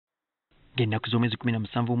Ng'ennaku z'omwezi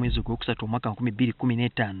 17 omwezi ogwokusatu omwaka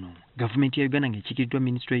 2015 gavumenti ya Uganda ng'ekiikiriddwa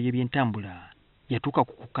minisitule y'ebyentambula yatuuka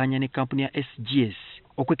ku kukkaanya ne kampuni ya SGS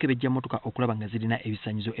okwekebejja mmotoka okulaba nga zirina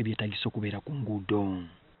ebisaanyizo ebyetaagisa okubeera ku nguudo.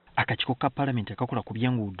 Akakiiko ka Palamenti akakola ku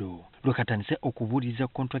by'enguudo lwe katandise okubuuliriza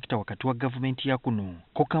kontulakita wakati wa gavumenti ya kuno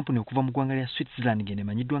ko kampuni okuva mu ggwanga lya Switzerland ng'eno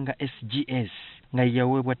emanyiddwa nga SGS nga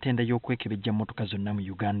yaweebwa ttenda y'okwekebejja mmotoka zonna mu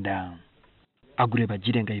Uganda. Aggrey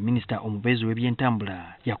Bagire nga ye minisita omubeezi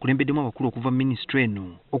w'ebyentambula yakulembeddemu abakulu okuva minisitule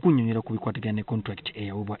eno okunnyonnyola ku bikwatagana ne kontulakiti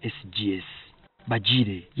eyaweebwa SGS.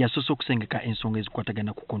 Bagire yasoose okusengeka ensonga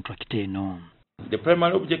ezikwatagana ku kontulakiti eno. The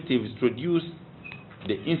primary objective is to reduce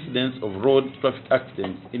the incidence of road traffic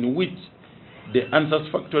accidents in which the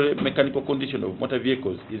unsatisfactory mechanical condition of motor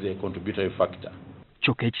vehicles is a contributory factor.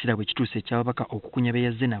 Kyokka ekiseera bwe kituuse eky'ababaka okukunya be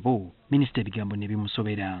yazze nabo, minisita ebigambo ne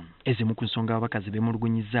bimusobera. Ezimu ku nsonga ababaka ze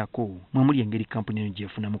beemulugunyizzaako mwe muli engeri kampuni eno gye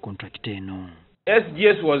yafunamu kontulakiti eno.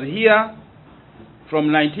 SGS was here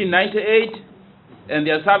from 1998 and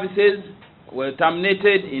their services were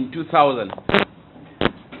terminated in 2000.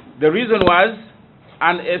 The reason was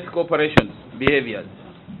unethical operations behaviors.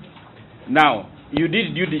 Now, you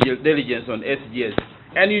did due diligence on SGS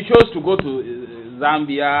and you chose to go to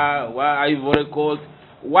Zambia, Ivory Coast.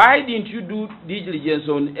 Why didn't you do due diligence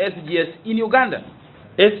on SGS in Uganda?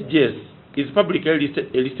 SGS is publicly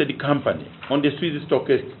listed company on the Swiss Stock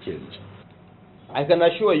Exchange. I can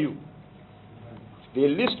assure you, the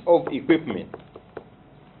list of equipment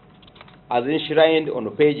as enshrined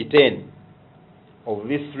on page 10 of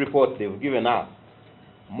this report they've given us,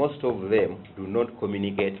 most of them do not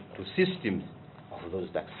communicate to systems of those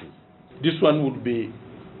taxis. This one would be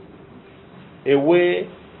a way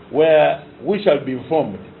where we shall be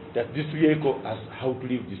informed that this vehicle has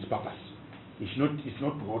outlived its purpose. It's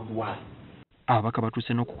not worldwide. Ababaka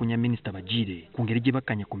batuuse n'okukunya minisita Bagire ku ngeri gye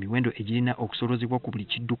bakkanya ku miwendo egirina okusolozebwa ku buli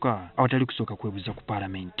kidduka awatali kusooka kwebuuza ku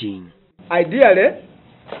Palamenti. Ideally,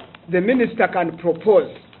 the minister can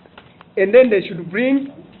propose and then they should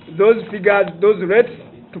bring those figures, those rates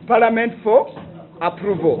to Parliament for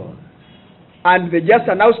approval. And they just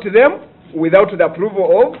announced them without the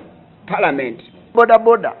approval of Parliament. Boda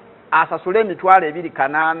boda asasule emitwalo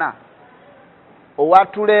 280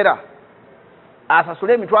 owatulera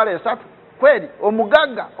asasule emitwalo 3 kweli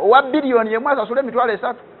omugagga owa billion yemu asasule emitwalo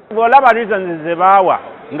 3. Bw'olaba reasons ze baawa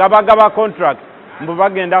nga bagaba contract mbu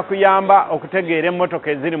bagenda kuyamba okutegeera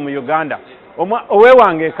emmotoka eziri mu Uganda.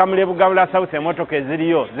 Oweewange Kamule Bugabula South emmotoka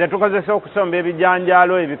eziriyo ze tukozesa okusomba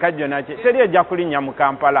ebijanjaalo ebikajjo nakye teri ejja kulinnya mu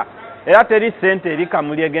Kampala era teri ssente eri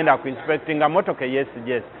Kamuli egenda ku inspectinga mmotoka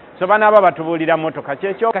SGS. So banaaba batubuulira mmotoka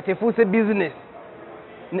kyekyo katefuuse business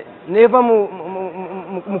neva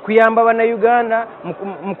mu kuyamba bana Uganda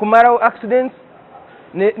mu kumarawo accidents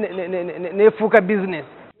nefuuka business.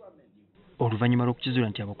 Oluvannyuma lw'okukizuula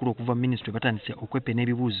nti abakulu okuva minisitule batandise okwepa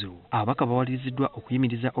n'ebibuuzo, ababaka bawaliriziddwa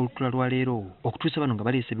okuyimiriza olutula lwa leero okutuusa bano nga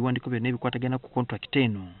baleese ebiwandiiko byonna ebikwatagana ku kontulakita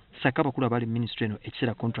eno saka abakulu abali mu minisitule eno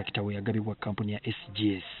ekiseera kontulakita we yagabibwa kampuni ya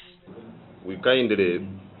SGS. We kindly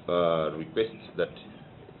request that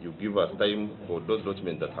you give us time for those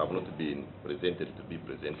documents that have not been presented to be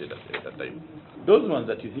presented at that time. Those ones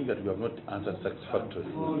that you think that we have not answered satisfactorily,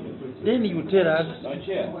 then you tell us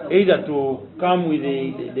either to come with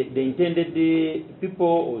the intended people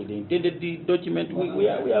or the intended document. We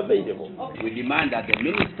are available. We demand that the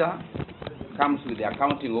minister comes with the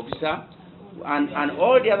accounting officer and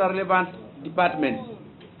all the other relevant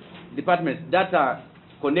departments that are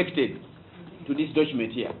connected to this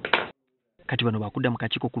document here. Kati bano bakudda mu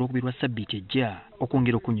kakiiko ku Lwokubiri lwa Ssabbiiti ejja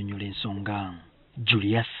okwongera okunnyonnyola ensonga.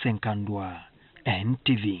 Julius Senkandwa,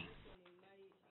 NTV.